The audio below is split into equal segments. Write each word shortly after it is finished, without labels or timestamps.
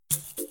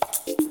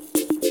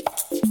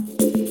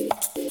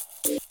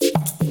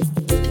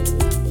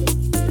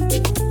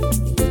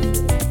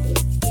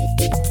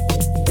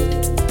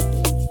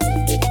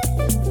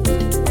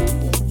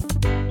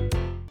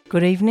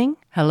Good evening,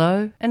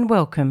 hello and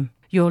welcome.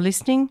 You're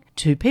listening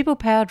to People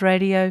Powered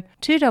Radio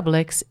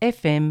 2XX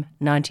FM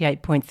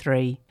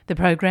 98.3. The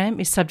program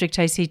is Subject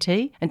ACT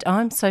and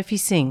I'm Sophie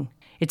Singh.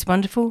 It's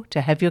wonderful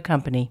to have your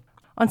company.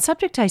 On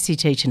Subject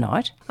ACT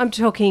tonight, I'm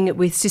talking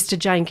with Sister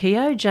Jane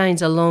Keogh.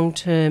 Jane's a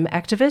long-term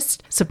activist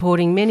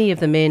supporting many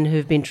of the men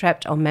who've been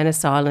trapped on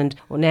Manus Island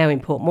or now in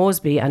Port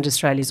Moresby under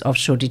Australia's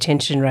offshore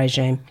detention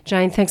regime.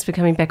 Jane, thanks for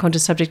coming back onto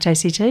Subject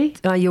ACT.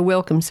 You're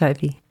welcome,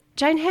 Sophie.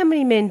 Jane, how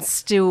many men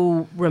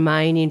still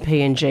remain in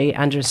PNG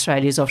under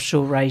Australia's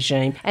offshore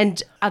regime?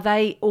 And are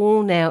they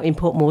all now in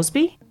Port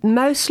Moresby?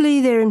 Mostly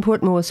they're in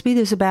Port Moresby.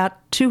 There's about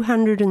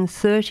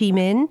 230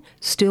 men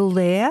still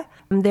there.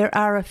 There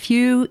are a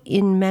few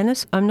in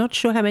Manus. I'm not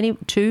sure how many,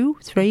 2,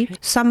 3. Okay.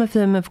 Some of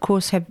them, of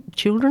course, have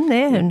children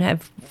there and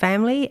have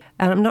family.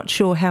 And I'm not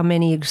sure how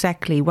many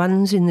exactly.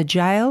 One's in the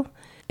jail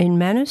in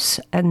Manus,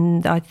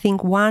 and I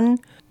think 1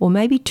 or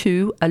maybe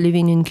 2 are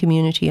living in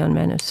community on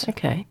Manus.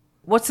 Okay.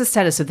 What's the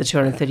status of the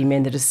 230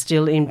 men that are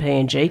still in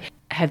PNG?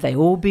 Have they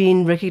all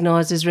been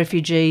recognised as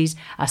refugees?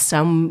 Are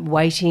some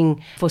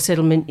waiting for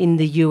settlement in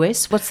the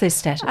US? What's their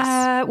status?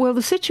 Well,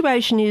 the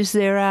situation is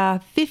there are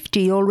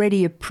 50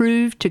 already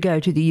approved to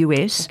go to the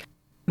US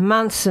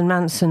months and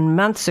months and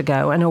months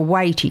ago and are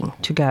waiting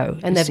to go.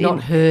 And they've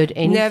not heard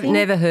anything?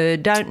 Never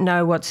heard, don't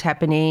know what's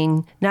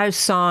happening, no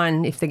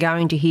sign if they're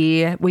going to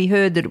hear. We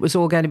heard that it was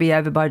all going to be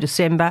over by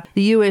December.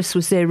 The US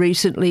was there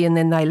recently and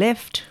then they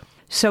left.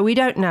 So we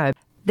don't know.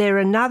 There are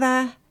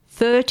another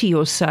 30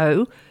 or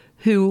so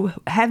who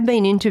have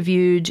been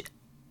interviewed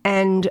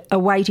and are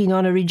waiting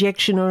on a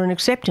rejection or an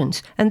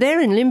acceptance. And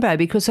they're in limbo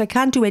because they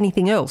can't do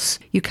anything else.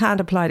 You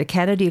can't apply to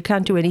Canada, you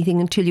can't do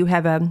anything until you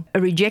have a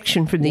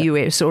rejection from the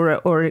US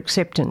or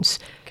acceptance.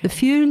 Okay. The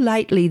few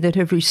lately that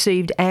have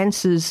received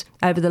answers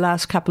over the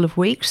last couple of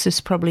weeks,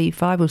 there's probably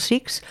 5 or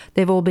 6,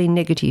 they've all been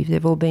negative,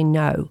 they've all been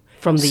no.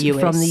 From the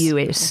US? From the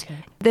US. Okay.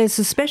 There's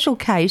a special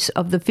case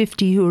of the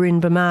 50 who are in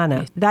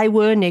Bamana. They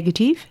were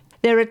negative.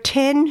 There are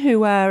 10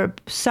 who are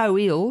so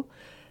ill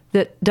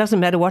that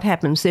doesn't matter what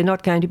happens, they're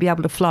not going to be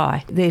able to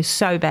fly. They're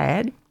so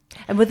bad.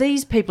 And were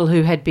these people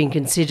who had been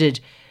considered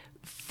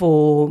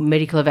for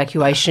medical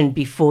evacuation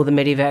before the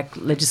Medivac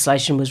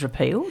legislation was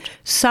repealed?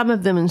 Some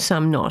of them and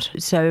some not.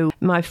 So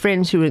my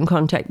friends who are in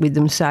contact with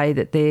them say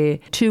that they're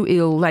too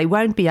ill, they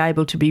won't be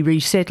able to be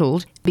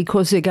resettled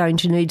because they're going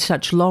to need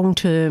such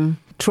long-term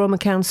trauma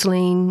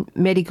counselling,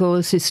 medical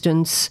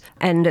assistance,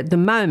 and at the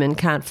moment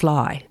can't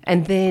fly.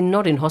 And they're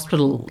not in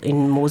hospital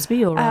in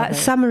Moresby? Or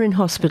some are in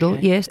hospital,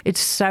 okay. Yes. It's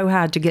so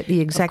hard to get the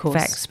exact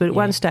facts, but at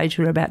one stage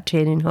we're about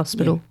 10 in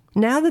hospital.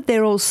 Yeah. Now that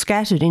they're all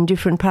scattered in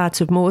different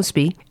parts of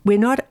Moresby, we're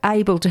not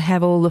able to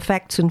have all the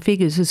facts and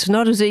figures. It's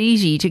not as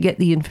easy to get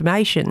the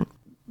information.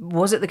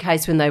 Was it the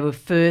case when they were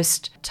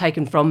first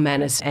taken from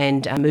Manus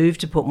and moved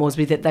to Port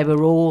Moresby that they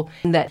were all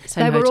in that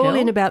same hotel? They were all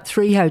in about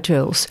 3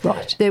 hotels.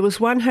 Right. There was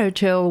one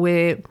hotel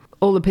where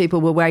all the people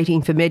were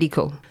waiting for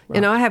medical. Right.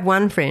 And I have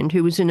one friend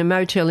who was in a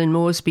motel in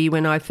Moresby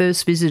when I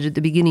first visited at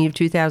the beginning of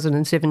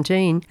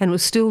 2017 and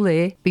was still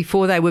there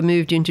before they were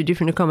moved into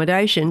different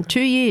accommodation, 2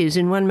 years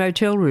in one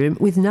motel room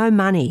with no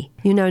money.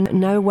 You know,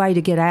 no way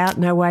to get out,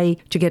 no way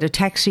to get a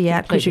taxi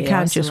out because you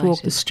can't just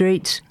walk the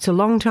streets. It's a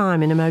long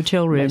time in a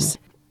motel room. Yes.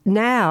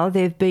 Now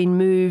they've been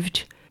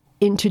moved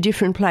into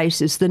different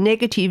places. The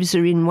negatives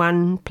are in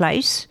one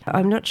place.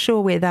 I'm not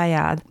sure where they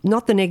are.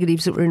 Not the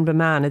negatives that were in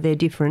Bamana, they're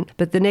different,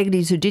 but the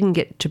negatives who didn't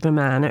get to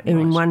Bamana are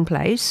in one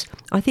place.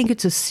 I think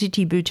it's a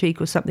city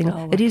boutique or something.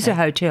 Oh, okay. It is a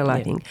hotel,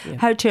 I think. Yeah.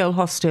 Hotel,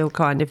 hostel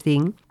kind of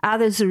thing.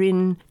 Others are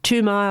in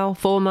 2 mile,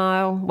 4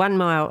 mile, 1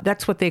 mile.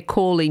 That's what they're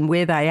calling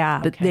where they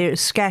are. But they're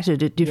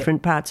scattered at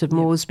different parts of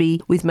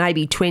Moresby with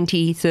maybe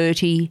 20,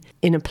 30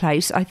 in a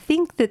place. I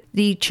think that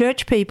the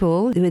church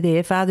people who were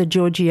there, Father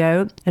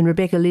Giorgio and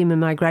Rebecca Lim, a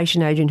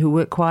migration agent who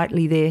worked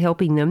quietly there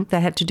helping them,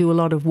 they had to do a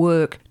lot of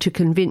work to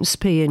convince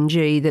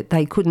PNG that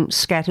they couldn't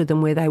scatter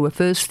them where they were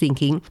first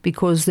thinking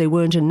because there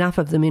weren't enough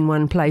of them in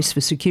one place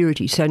for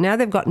security. So now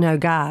they've got no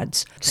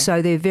guards. Okay.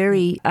 So they're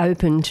very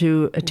open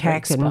to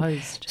attack.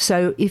 And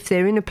so if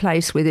they're in a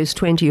place where there's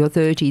 20 or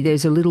 30,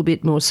 there's a little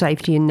bit more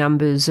safety in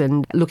numbers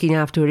and looking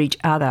after each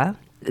other.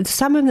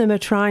 Some of them are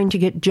trying to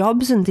get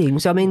jobs and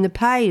things. I mean, the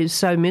pay is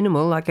so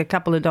minimal, like a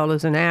couple of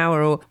dollars an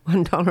hour or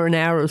 $1 an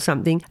hour or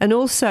something. And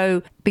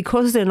also,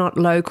 because they're not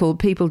local,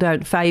 people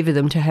don't favour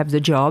them to have the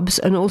jobs.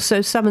 And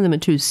also, some of them are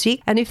too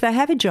sick. And if they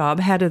have a job,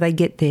 how do they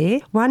get there?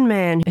 One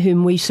man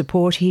whom we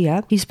support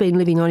here, he's been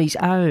living on his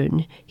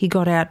own. He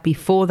got out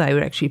before they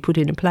were actually put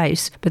in a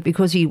place. But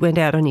because he went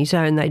out on his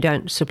own, they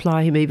don't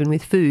supply him even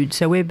with food.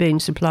 So we've been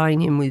supplying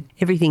him with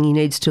everything he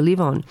needs to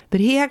live on. But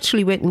he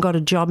actually went and got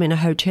a job in a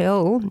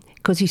hotel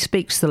because he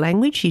speaks the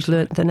language. He's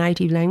learnt the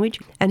native language.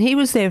 And he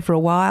was there for a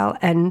while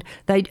and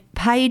they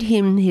paid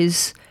him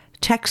his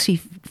taxi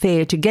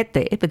fare to get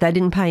there, but they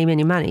didn't pay him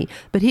any money.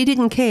 But he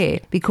didn't care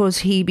because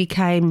he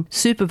became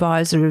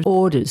supervisor of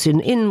orders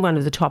in one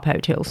of the top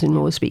hotels in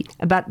Moresby.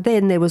 But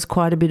then there was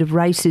quite a bit of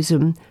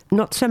racism,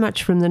 not so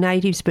much from the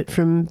natives but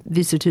from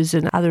visitors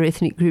and other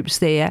ethnic groups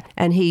there,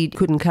 and he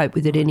couldn't cope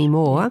with it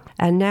anymore.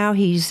 And now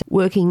he's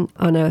working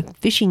on a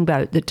fishing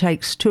boat that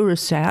takes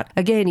tourists out.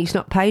 Again, he's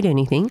not paid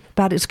anything,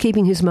 but it's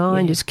keeping his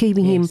mind, it's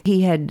keeping him.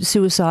 He had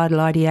suicidal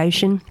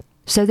ideation.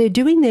 So they're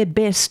doing their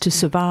best to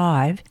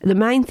survive. The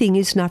main thing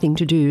is nothing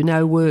to do,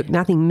 no work,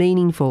 nothing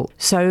meaningful.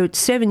 So it's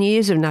 7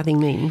 years of nothing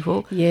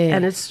meaningful,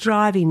 and it's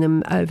driving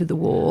them over the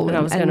wall. And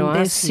I was going to they're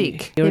ask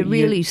sick. you, they're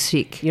really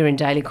sick. You're in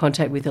daily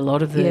contact with a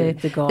lot of the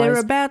guys. There are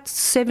about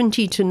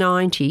 70 to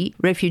 90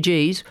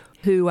 refugees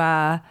who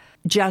are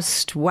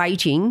just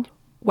waiting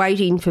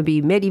for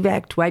be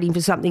medevaced, waiting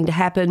for something to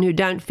happen, who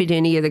don't fit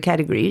any of the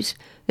categories.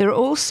 There are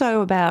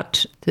also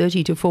about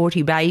 30 to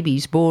 40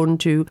 babies born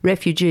to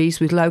refugees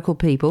with local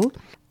people.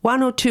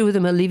 1 or 2 of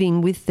them are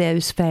living with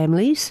those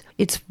families.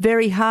 It's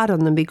very hard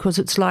on them because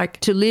it's like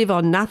to live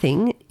on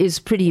nothing is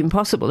pretty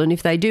impossible. And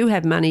if they do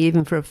have money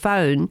even for a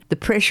phone, the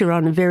pressure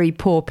on very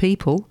poor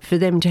people for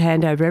them to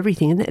hand over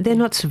everything, and they're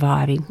not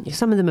surviving.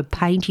 Some of them are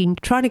painting,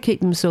 trying to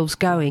keep themselves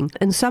going.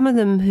 And some of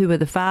them who are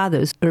the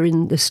fathers are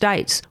in the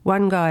States.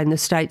 One guy in the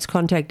States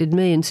contacted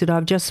me and said,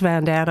 I've just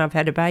found out I've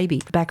had a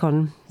baby back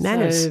on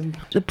Manus. So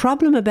the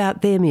problem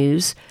about them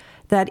is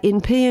that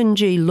in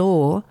PNG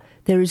law,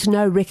 there is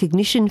no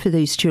recognition for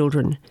these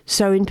children.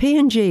 So in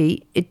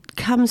PNG, it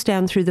comes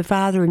down through the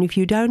father, and if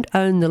you don't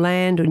own the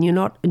land and you're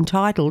not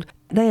entitled,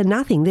 they are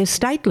nothing. They're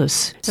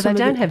stateless. So they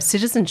don't have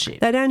citizenship.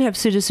 They don't have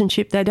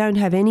citizenship. They don't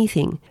have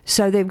anything.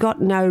 So they've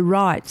got no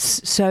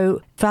rights.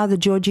 So Father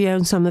Giorgio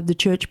and some of the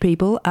church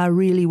people are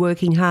really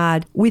working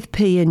hard with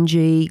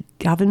PNG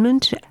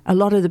government. A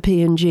lot of the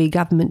PNG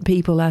government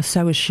people are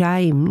so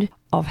ashamed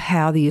of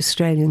how the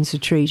Australians are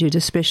treated,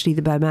 especially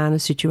the Bomana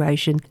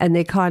situation, and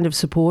they're kind of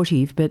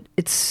supportive, but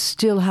it's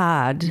still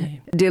hard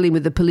dealing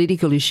with the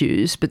political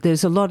issues, but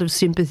there's a lot of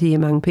sympathy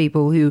among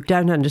people who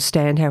don't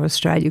understand how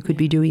Australia could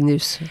be doing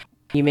this.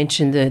 You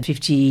mentioned the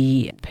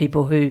 50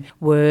 people who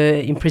were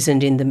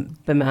imprisoned in the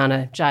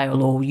Bomana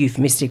jail, or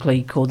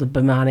euphemistically called the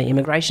Bomana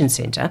Immigration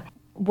Centre.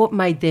 What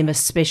made them a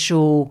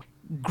special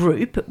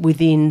group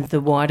within the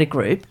wider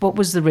group? What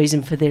was the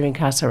reason for their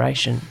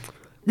incarceration?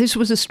 This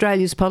was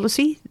Australia's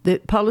policy. The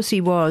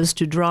policy was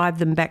to drive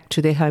them back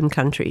to their home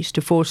countries,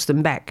 to force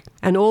them back.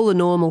 And all the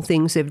normal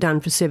things they've done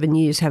for 7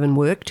 years haven't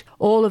worked.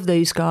 All of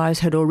these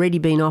guys had already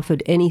been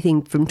offered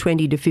anything from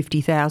 20 to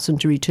 50,000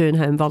 to return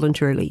home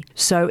voluntarily.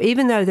 So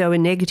even though they were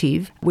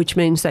negative, which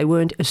means they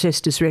weren't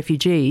assessed as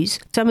refugees,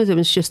 some of them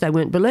it's just they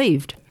weren't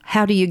believed.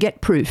 How do you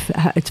get proof?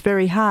 It's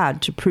very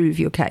hard to prove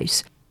your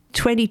case.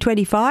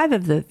 25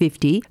 of the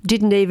 50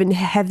 didn't even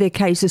have their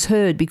cases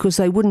heard because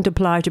they wouldn't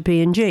apply to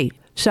PNG.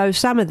 So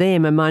some of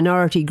them are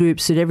minority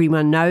groups that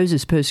everyone knows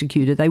is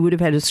persecuted. They would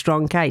have had a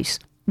strong case.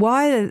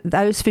 Why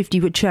those 50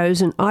 were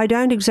chosen, I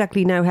don't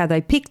exactly know how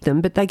they picked them,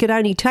 but they could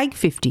only take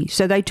 50,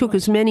 so they took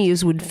as many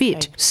as would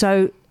fit.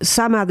 So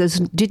some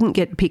others didn't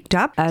get picked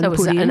up and so it was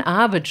put in. An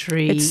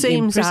arbitrary It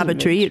seems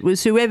arbitrary. It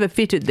was whoever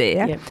fitted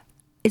there. Yep.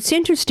 It's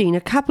interesting,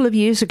 a couple of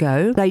years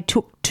ago, they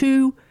took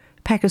 2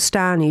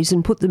 Pakistanis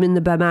and put them in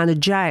the Bomana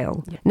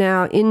jail. Yep.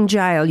 Now, in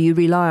jail, you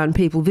rely on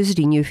people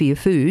visiting you for your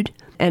food,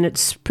 and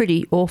it's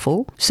pretty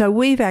awful. So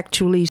we've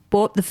actually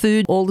bought the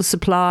food, all the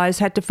supplies,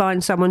 had to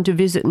find someone to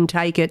visit and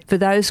take it for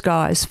those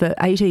guys for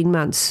 18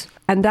 months.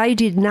 And they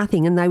did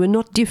nothing, and they were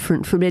not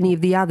different from any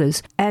of the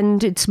others.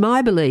 And it's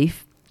my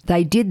belief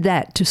they did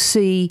that to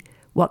see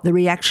what the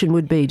reaction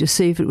would be, to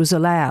see if it was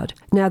allowed.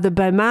 Now, the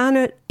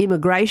Bomana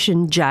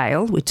Immigration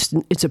Jail, which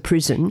it's a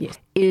prison,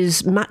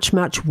 is much,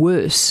 much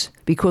worse,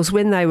 because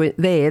when they were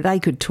there, they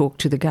could talk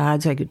to the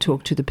guards, they could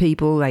talk to the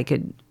people, they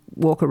could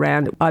walk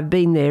around. I've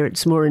been there.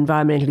 It's more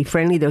environmentally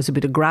friendly. There was a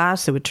bit of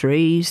grass, there were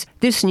trees.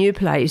 This new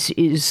place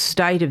is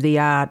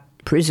state-of-the-art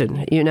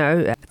prison, you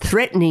know,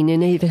 threatening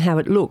in even how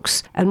it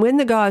looks. And when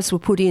the guys were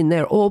put in,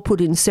 they're all put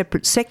in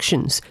separate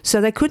sections,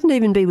 so they couldn't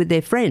even be with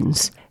their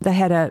friends. They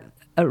had a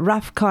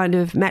rough kind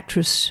of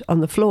mattress on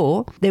the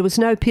floor. There was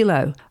no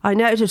pillow. I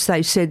noticed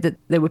they said that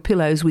there were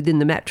pillows within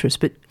the mattress,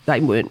 but they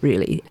weren't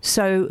really.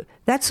 So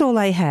that's all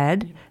they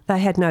had. They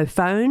had no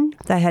phone,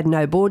 they had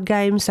no board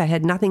games, they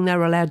had nothing they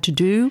were allowed to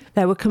do.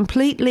 They were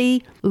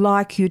completely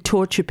like you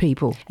torture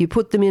people. You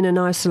put them in an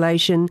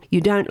isolation,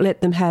 you don't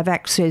let them have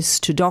access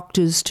to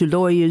doctors, to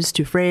lawyers,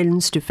 to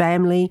friends, to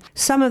family.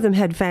 Some of them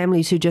had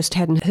families who just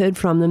hadn't heard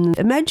from them.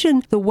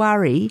 Imagine the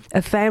worry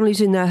of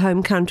families in their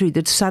home country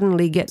that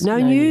suddenly get no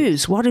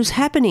news. What is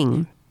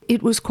happening?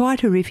 It was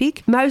quite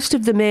horrific. Most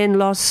of the men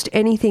lost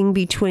anything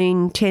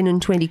between 10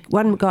 and 20.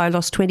 One guy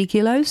lost 20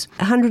 kilos,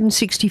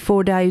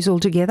 164 days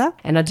altogether.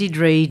 And I did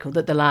read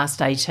that the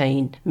last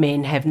 18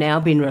 men have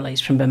now been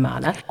released from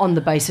Bomana on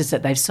the basis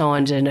that they've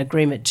signed an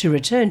agreement to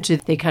return to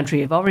their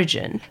country of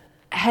origin.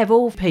 Have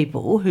all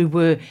people who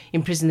were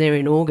imprisoned there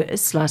in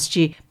August last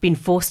year been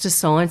forced to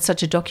sign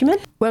such a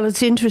document? Well,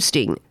 it's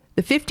interesting.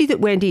 The 50 that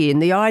went in,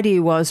 the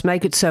idea was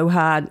make it so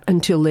hard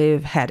until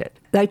they've had it.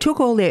 They took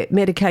all their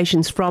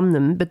medications from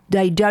them, but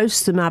they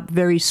dosed them up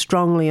very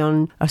strongly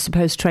on, I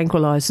suppose,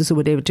 tranquilizers or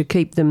whatever to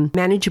keep them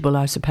manageable,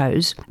 I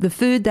suppose. The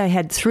food, they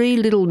had 3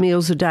 little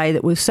meals a day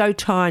that were so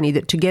tiny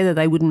that together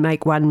they wouldn't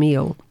make one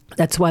meal.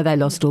 That's why they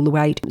lost all the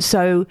weight.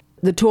 So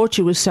the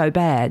torture was so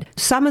bad.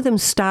 Some of them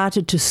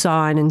started to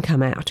sign and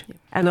come out,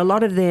 and a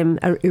lot of them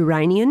are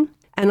Iranian,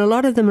 and a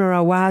lot of them are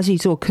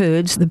Awazis or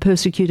Kurds, the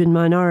persecuted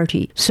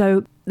minority.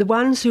 So the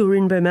ones who were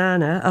in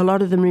Bomana, a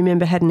lot of them,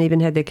 remember, hadn't even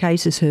had their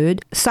cases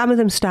heard. Some of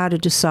them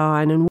started to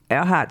sign and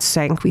our hearts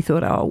sank. We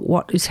thought, oh,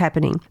 what is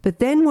happening? But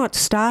then what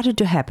started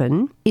to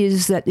happen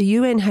is that the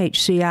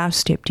UNHCR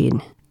stepped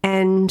in.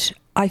 And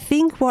I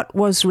think what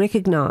was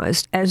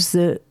recognised as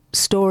the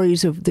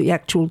stories of the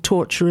actual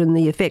torture and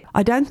the effect,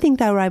 I don't think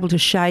they were able to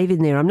shave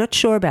in there. I'm not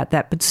sure about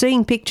that. But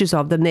seeing pictures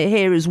of them, their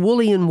hair is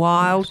woolly and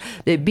wild,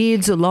 their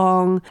beards are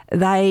long,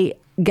 they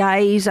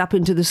gaze up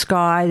into the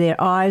sky, their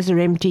eyes are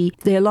empty.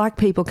 They're like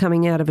people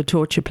coming out of a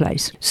torture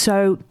place.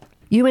 So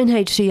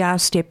UNHCR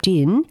stepped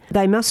in.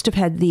 They must have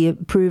had the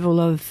approval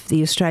of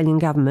the Australian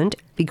government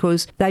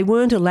because they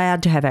weren't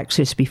allowed to have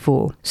access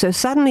before. So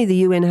suddenly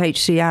the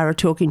UNHCR are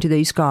talking to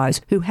these guys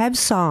who have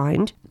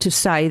signed to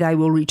say they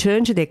will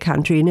return to their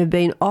country and have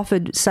been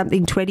offered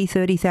something 20,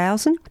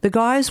 30,000. The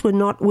guys were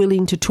not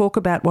willing to talk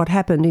about what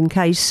happened in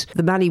case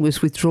the money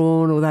was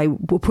withdrawn or they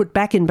were put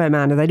back in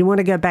Bomana. They didn't want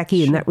to go back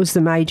in. Sure. That was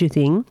the major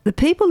thing. The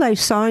people they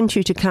signed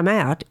to come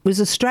out was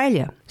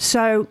Australia.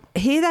 So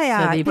here they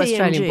are, the PNG.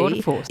 Australian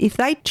Border Force. If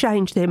they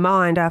change their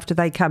mind after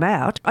they come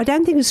out, I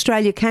don't think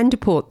Australia can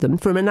deport them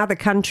from another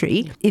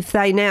country if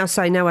they now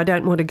say, no, I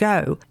don't want to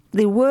go.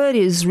 The word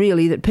is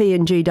really that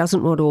PNG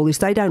doesn't want all this.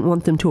 They don't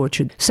want them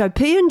tortured. So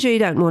PNG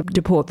don't want to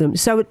deport them.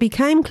 So it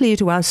became clear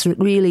to us that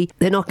really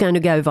they're not going to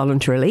go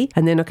voluntarily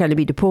and they're not going to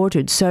be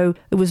deported. So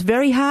it was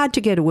very hard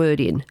to get a word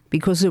in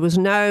because there was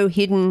no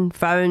hidden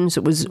phones.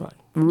 It was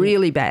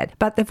really bad.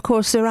 But of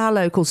course there are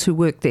locals who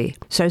work there.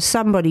 So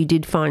somebody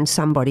did find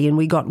somebody and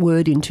we got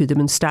word into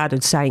them and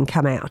started saying,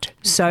 come out.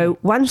 So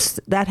once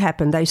that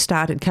happened, they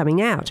started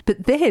coming out.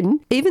 But then,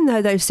 even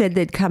though they said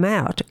they'd come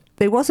out,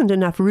 there wasn't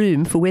enough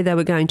room for where they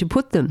were going to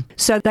put them.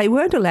 So they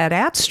weren't allowed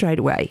out straight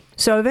away.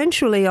 So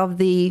eventually of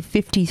the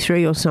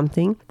 53 or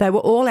something, they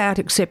were all out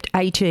except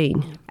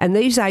 18. And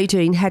these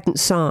 18 hadn't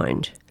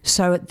signed.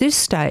 So at this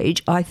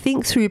stage, I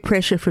think through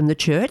pressure from the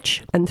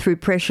church and through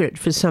pressure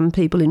for some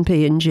people in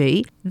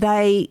PNG,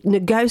 they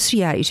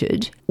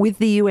negotiated with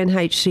the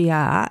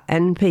UNHCR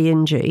and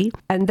PNG,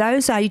 and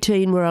those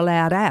 18 were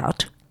allowed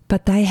out,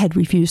 but they had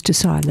refused to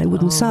sign. They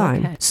wouldn't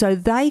sign. Okay. So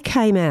they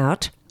came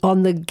out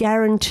on the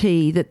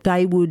guarantee that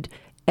they would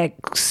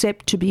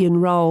accept to be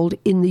enrolled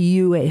in the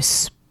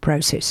US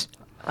process.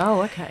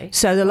 Oh, okay.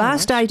 So the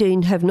last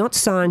 18 have not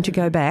signed to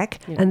go back,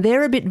 and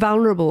they're a bit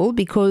vulnerable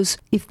because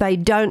if they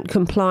don't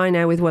comply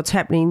now with what's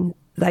happening,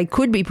 they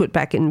could be put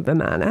back in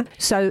Bomana.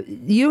 So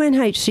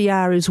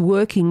UNHCR is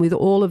working with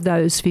all of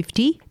those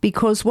 50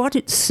 because what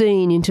it's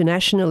seen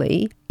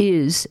internationally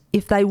is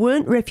if they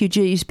weren't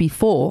refugees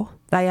before,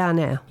 they are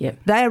now. Yep.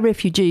 They are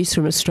refugees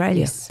from Australia.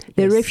 Yes.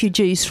 They're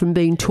refugees from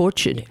being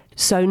tortured. Yep.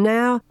 So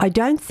now I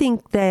don't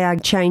think they are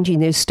changing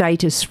their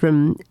status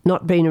from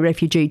not being a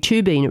refugee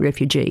to being a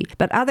refugee.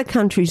 But other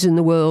countries in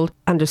the world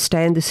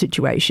understand the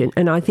situation.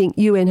 And I think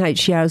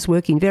UNHCR is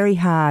working very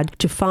hard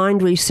to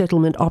find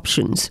resettlement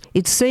options.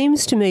 It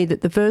seems to me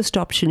that the first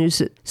option is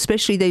that,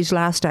 especially these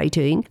last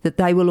 18, that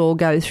they will all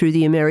go through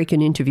the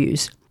American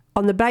interviews.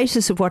 On the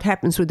basis of what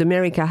happens with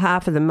America,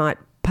 half of them might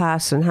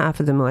pass and half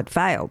of them might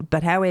fail.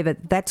 But however,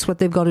 that's what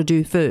they've got to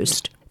do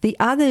first. The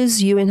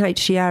others,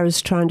 UNHCR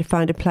is trying to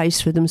find a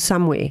place for them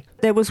somewhere.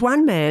 There was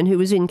one man who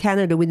was in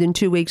Canada within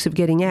 2 weeks of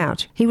getting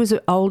out. He was an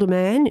older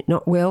man,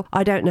 not well.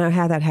 I don't know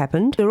how that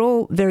happened. They're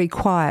all very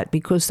quiet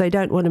because they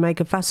don't want to make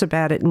a fuss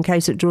about it in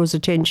case it draws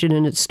attention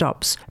and it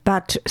stops.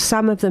 But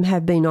some of them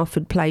have been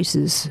offered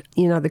places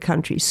in other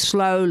countries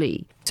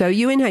slowly. So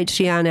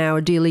UNHCR now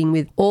are dealing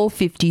with all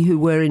 50 who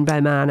were in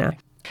Bomana.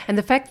 And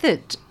the fact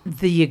that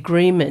the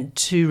agreement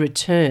to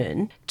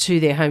return to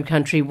their home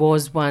country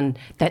was one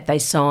that they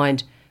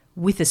signed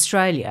with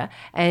Australia,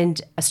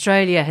 and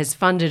Australia has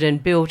funded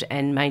and built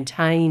and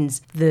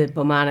maintains the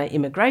Bomana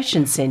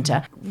Immigration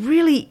Centre,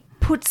 really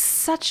puts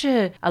such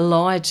a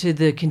lie to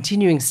the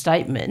continuing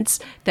statements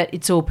that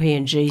it's all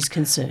PNG's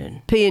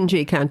concern.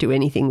 PNG can't do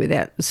anything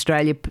without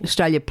Australia.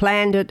 Australia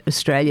planned it,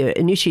 Australia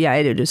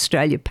initiated,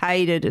 Australia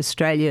paid it,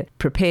 Australia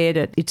prepared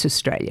it. It's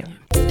Australia.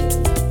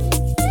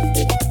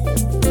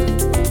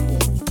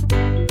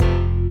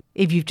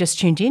 If you've just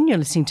tuned in, you're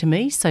listening to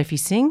me, Sophie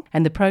Singh,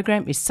 and the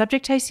program is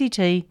Subject ACT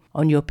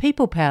on your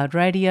people-powered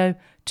radio,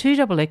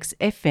 2XX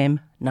FM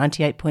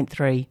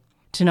 98.3.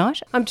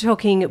 Tonight, I'm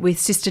talking with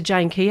Sister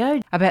Jane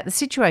Keogh about the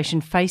situation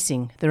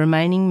facing the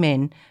remaining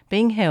men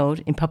being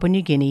held in Papua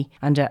New Guinea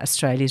under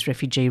Australia's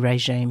refugee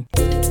regime.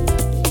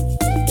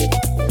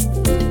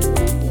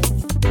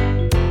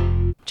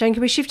 Jane,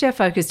 can we shift our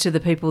focus to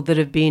the people that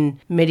have been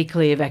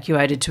medically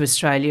evacuated to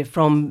Australia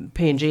from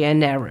PNG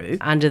and Nauru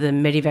under the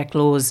Medevac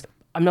laws?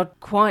 I'm not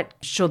quite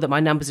sure that my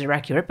numbers are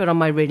accurate, but on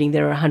my reading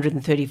there are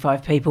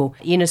 135 people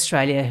in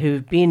Australia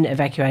who've been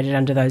evacuated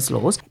under those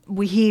laws.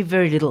 We hear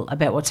very little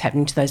about what's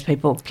happening to those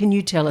people. Can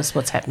you tell us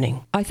what's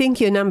happening? I think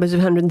your numbers of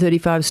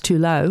 135 is too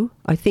low.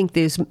 I think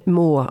there's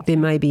more. There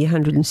may be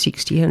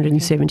 160,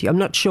 170. I'm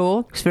not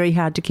sure. It's very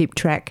hard to keep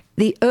track.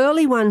 The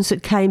early ones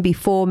that came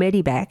before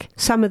Medivac,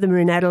 some of them are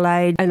in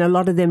Adelaide and a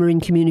lot of them are in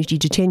community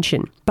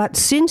detention. But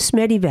since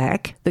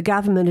Medivac, the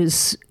government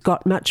has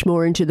got much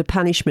more into the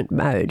punishment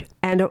mode.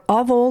 And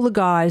of all the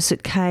guys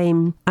that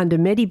came under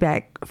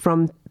Medivac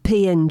from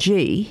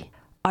PNG,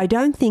 I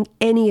don't think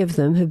any of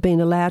them have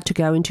been allowed to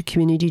go into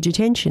community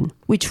detention,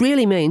 which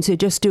really means they're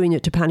just doing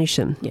it to punish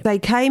them. Yep. They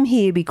came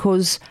here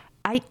because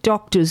 8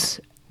 doctors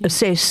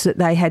assessed that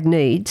they had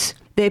needs.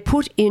 They're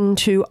put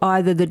into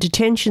either the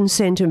detention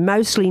centre,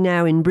 mostly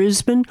now in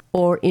Brisbane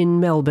or in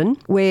Melbourne,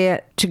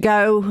 where to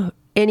go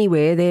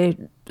anywhere, they're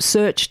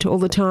searched all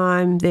the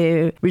time,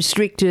 they're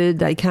restricted,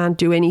 they can't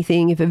do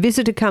anything. If a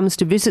visitor comes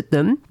to visit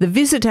them, the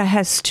visitor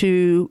has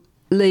to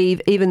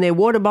leave even their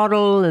water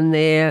bottle and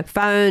their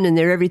phone and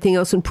their everything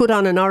else and put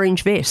on an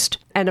orange vest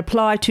and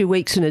apply 2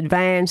 weeks in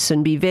advance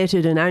and be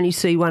vetted and only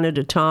see one at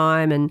a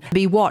time and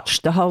be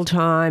watched the whole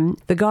time.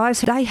 The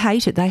guys, they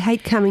hate it. They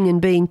hate coming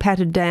and being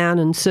patted down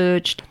and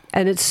searched,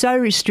 and it's so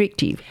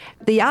restrictive.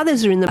 The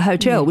others are in the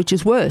hotel, which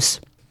is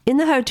worse. In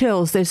the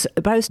hotels, they're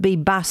supposed to be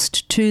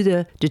bussed to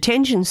the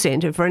detention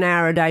centre for an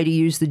hour a day to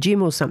use the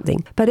gym or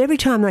something. But every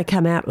time they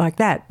come out like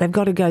that, they've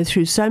got to go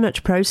through so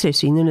much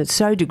processing and it's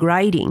so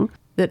degrading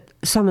that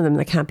some of them,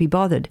 they can't be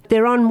bothered.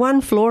 They're on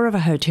one floor of a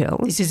hotel.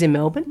 This is in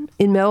Melbourne?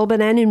 In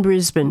Melbourne and in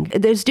Brisbane.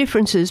 There's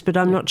differences, but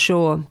I'm not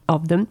sure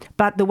of them.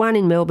 But the one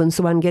in Melbourne's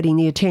the one getting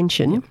the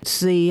attention. Yep. It's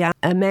the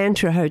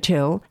Mantra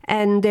Hotel,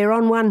 and they're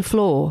on one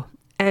floor.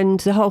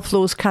 And the whole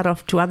floor's cut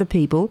off to other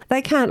people.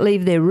 They can't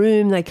leave their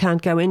room. They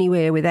can't go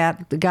anywhere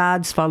without the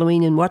guards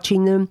following and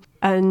watching them.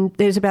 And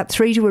there's about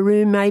 3 to a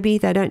room maybe.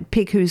 They don't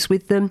pick who's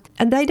with them.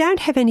 And they don't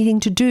have anything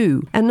to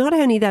do. And not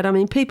only that, I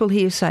mean, people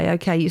here say,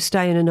 OK, you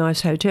stay in a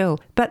nice hotel.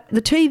 But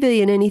the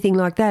TV and anything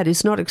like that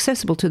is not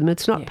accessible to them.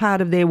 It's not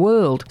part of their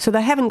world. So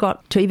they haven't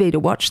got TV to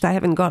watch. They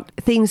haven't got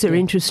things they're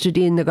interested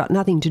in. They've got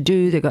nothing to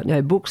do. They've got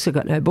no books. They've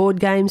got no board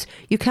games.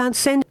 You can't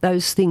send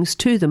those things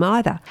to them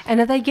either.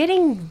 And are they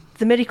getting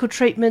the medical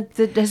treatment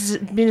that has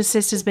been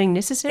assessed as being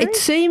necessary? It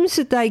seems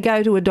that they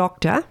go to a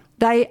doctor.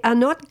 They are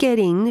not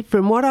getting,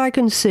 from what I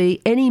can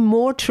see, any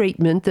more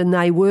treatment than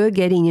they were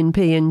getting in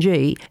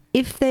PNG.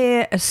 If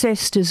they're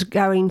assessed as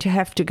going to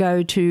have to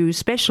go to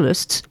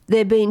specialists,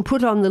 they're being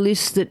put on the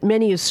list that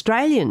many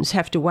Australians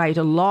have to wait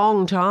a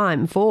long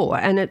time for.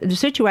 And the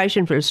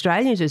situation for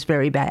Australians is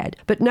very bad.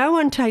 But no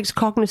one takes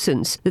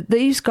cognizance that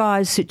these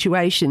guys'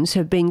 situations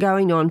have been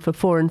going on for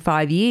 4 and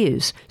 5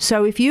 years.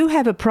 So if you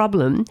have a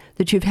problem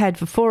that you've had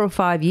for 4 or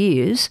 5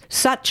 years,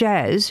 such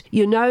as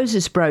your nose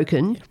is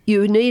broken,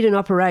 you need an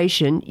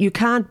operation, you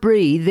can't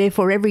breathe,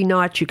 therefore every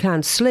night you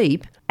can't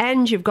sleep,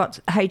 and you've got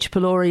H.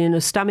 pylori and a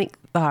stomach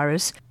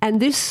virus, and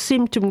this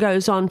symptom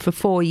goes on for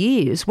 4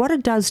 years, what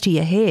it does to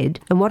your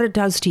head and what it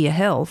does to your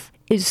health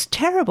is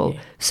terrible. Yeah.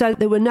 So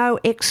there were no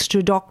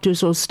extra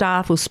doctors or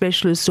staff or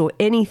specialists or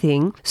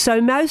anything. So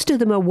most of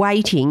them are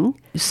waiting.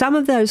 Some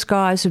of those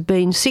guys have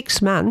been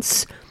 6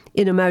 months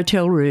in a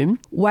motel room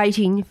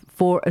waiting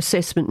for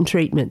assessment and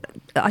treatment.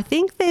 I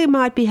think they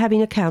might be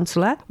having a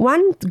counsellor.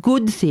 One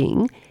good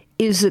thing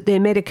is that their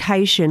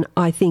medication,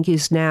 I think,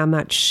 is now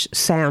much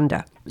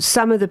sounder.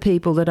 Some of the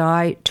people that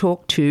I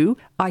talk to,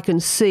 I can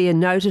see a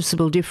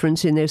noticeable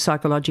difference in their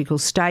psychological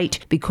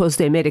state because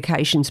their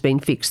medication's been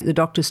fixed. The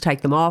doctors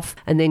take them off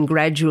and then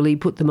gradually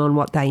put them on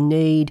what they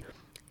need.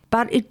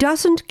 But it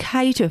doesn't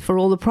cater for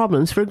all the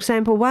problems. For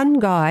example, one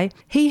guy,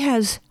 he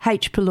has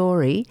H.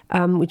 pylori,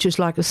 which is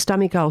like a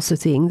stomach ulcer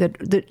thing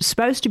that's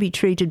supposed to be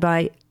treated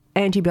by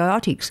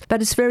antibiotics,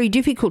 but it's very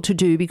difficult to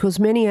do because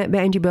many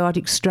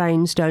antibiotic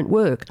strains don't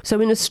work.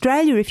 So in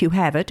Australia, if you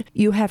have it,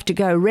 you have to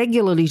go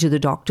regularly to the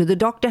doctor. The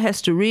doctor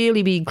has to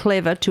really be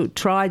clever to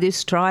try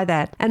this, try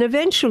that, and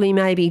eventually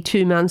maybe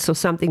 2 months or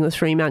something or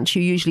 3 months,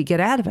 you usually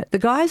get out of it. The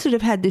guys that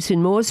have had this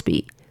in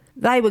Moresby,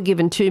 they were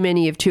given too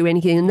many of too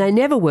anything and they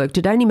never worked.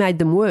 It only made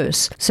them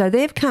worse. So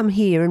they've come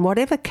here and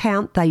whatever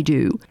count they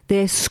do,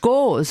 their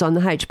scores on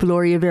the H.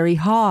 pylori are very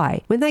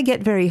high. When they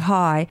get very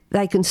high,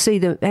 they can see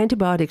the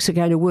antibiotics are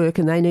going to work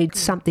and they need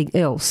something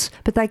else.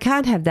 But they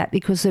can't have that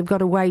because they've got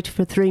to wait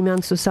for 3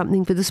 months or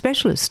something for the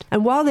specialist.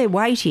 And while they're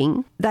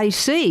waiting, they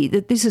see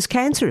that this is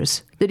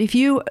cancerous. That if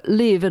you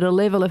live at a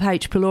level of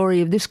H.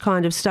 pylori of this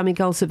kind of stomach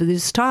ulcer for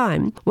this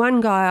time,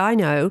 one guy I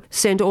know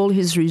sent all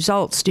his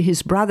results to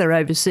his brother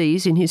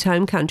overseas in his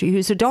home country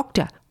who's a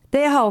doctor.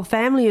 Their whole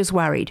family is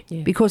worried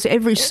because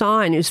every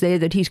sign is there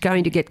that he's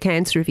going to get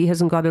cancer if he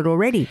hasn't got it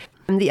already.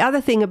 And the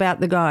other thing about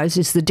the guys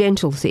is the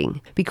dental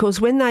thing,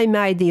 because when they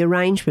made the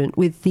arrangement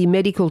with the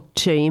medical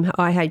team,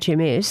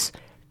 IHMS,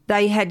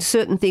 they had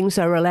certain things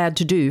they were allowed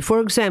to do. For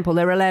example,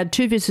 they were allowed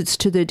 2 visits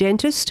to the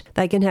dentist.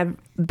 They can have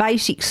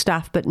basic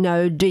stuff but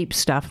no deep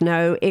stuff,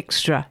 no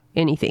extra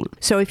anything.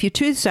 So if you're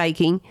tooth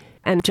aching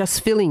and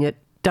just filling it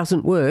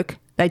doesn't work,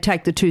 they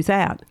take the tooth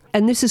out.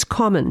 And this is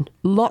common.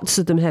 Lots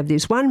of them have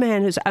this. One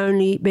man has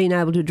only been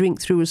able to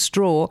drink through a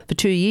straw for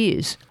 2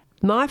 years.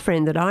 My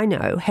friend that I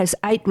know has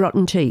 8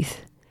 rotten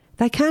teeth.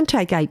 They can't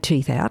take 8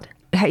 teeth out.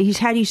 He's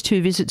had his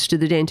 2 visits to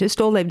the dentist.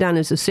 All they've done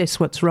is assess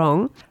what's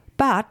wrong.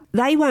 But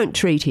they won't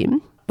treat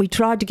him. We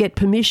tried to get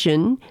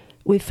permission.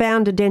 We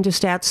found a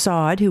dentist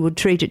outside who would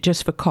treat it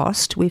just for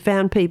cost. We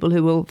found people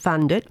who will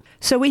fund it.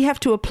 So we have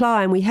to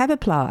apply, and we have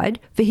applied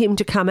for him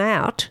to come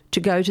out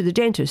to go to the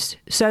dentist.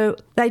 So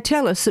they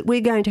tell us that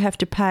we're going to have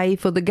to pay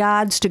for the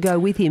guards to go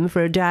with him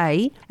for a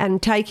day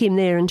and take him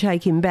there and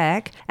take him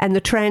back, and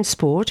the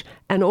transport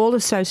and all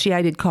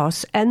associated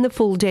costs and the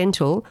full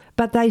dental,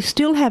 but they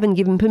still haven't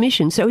given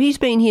permission. So he's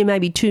been here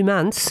maybe 2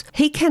 months.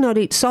 He cannot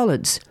eat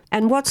solids.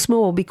 And what's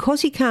more,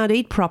 because he can't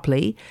eat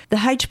properly,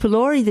 the H.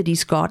 pylori that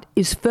he's got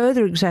is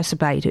further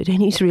exacerbated,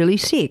 and he's really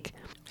sick.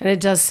 And it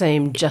does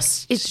seem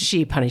just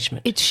sheer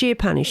punishment. It's sheer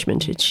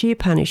punishment. It's sheer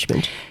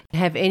punishment.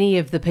 Have any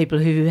of the people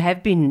who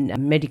have been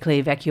medically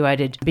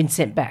evacuated been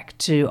sent back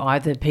to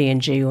either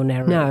PNG or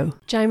Nauru? No.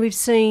 Jane, we've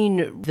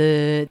seen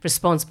the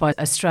response by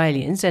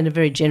Australians, and a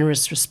very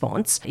generous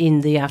response, in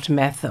the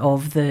aftermath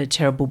of the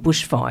terrible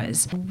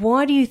bushfires.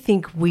 Why do you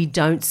think we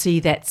don't see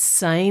that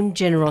same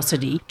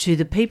generosity to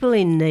the people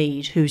in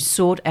need who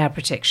sought our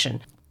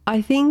protection? I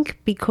think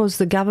because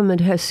the government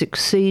has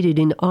succeeded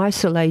in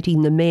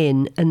isolating the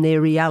men and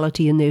their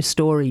reality and their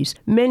stories.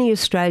 Many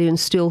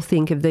Australians still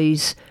think of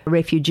these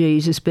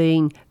refugees as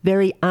being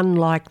very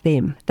unlike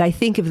them. They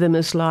think of them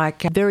as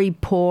like very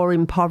poor,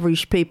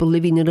 impoverished people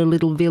living in a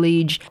little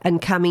village and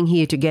coming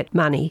here to get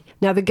money.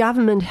 Now, the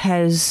government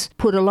has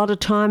put a lot of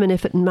time and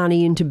effort and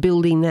money into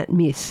building that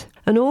myth.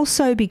 And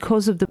also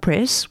because of the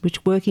press,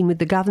 which working with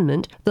the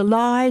government, the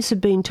lies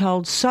have been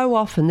told so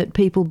often that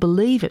people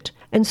believe it.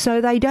 And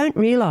so they don't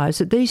realise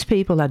that these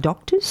people are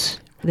doctors,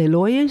 they're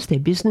lawyers, they're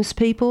business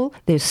people,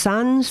 they're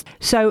sons.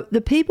 So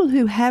the people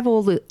who have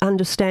all the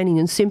understanding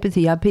and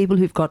sympathy are people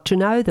who've got to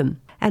know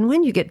them. And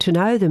when you get to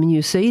know them and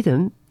you see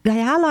them, they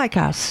are like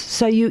us.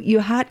 So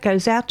your heart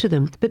goes out to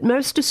them. But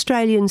most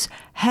Australians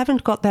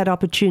haven't got that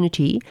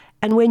opportunity.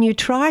 And when you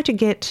try to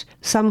get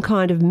some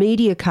kind of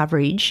media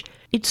coverage,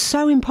 it's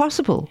so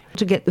impossible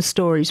to get the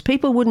stories.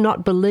 People would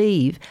not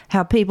believe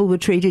how people were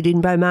treated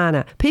in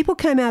Bomana. People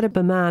came out of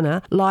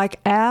Bomana like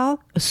our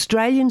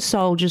Australian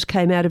soldiers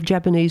came out of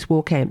Japanese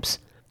war camps.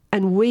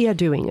 And we are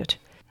doing it.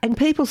 And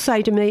people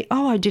say to me,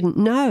 oh, I didn't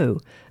know.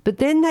 But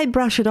then they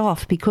brush it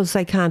off because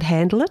they can't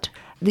handle it.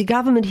 The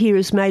government here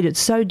has made it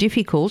so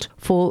difficult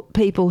for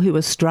people who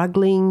are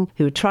struggling,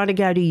 who are trying to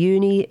go to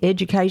uni,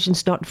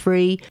 education's not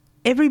free.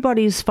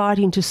 Everybody is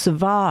fighting to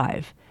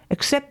survive,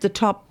 except the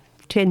top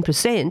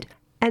 10%.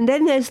 And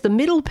then there's the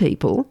middle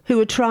people who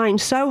are trying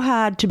so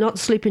hard to not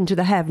slip into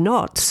the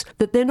have-nots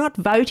that they're not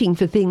voting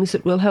for things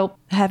that will help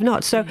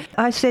have-nots. So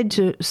I said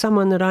to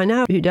someone that I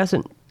know who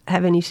doesn't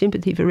have any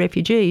sympathy for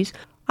refugees,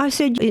 I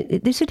said,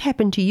 this had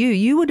happened to you.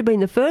 You would have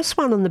been the first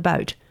one on the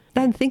boat.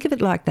 They don't think of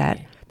it like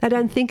that. They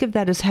don't think of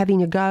that as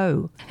having a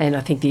go. And I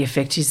think the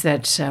effect is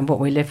that what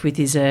we're left with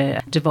is a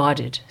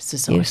divided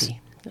society.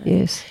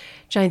 Yes.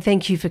 Jane,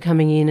 thank you for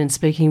coming in and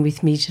speaking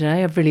with me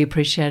today. I've really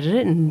appreciated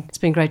it, and it's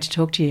been great to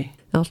talk to you.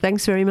 Well,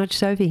 thanks very much,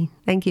 Sophie.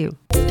 Thank you.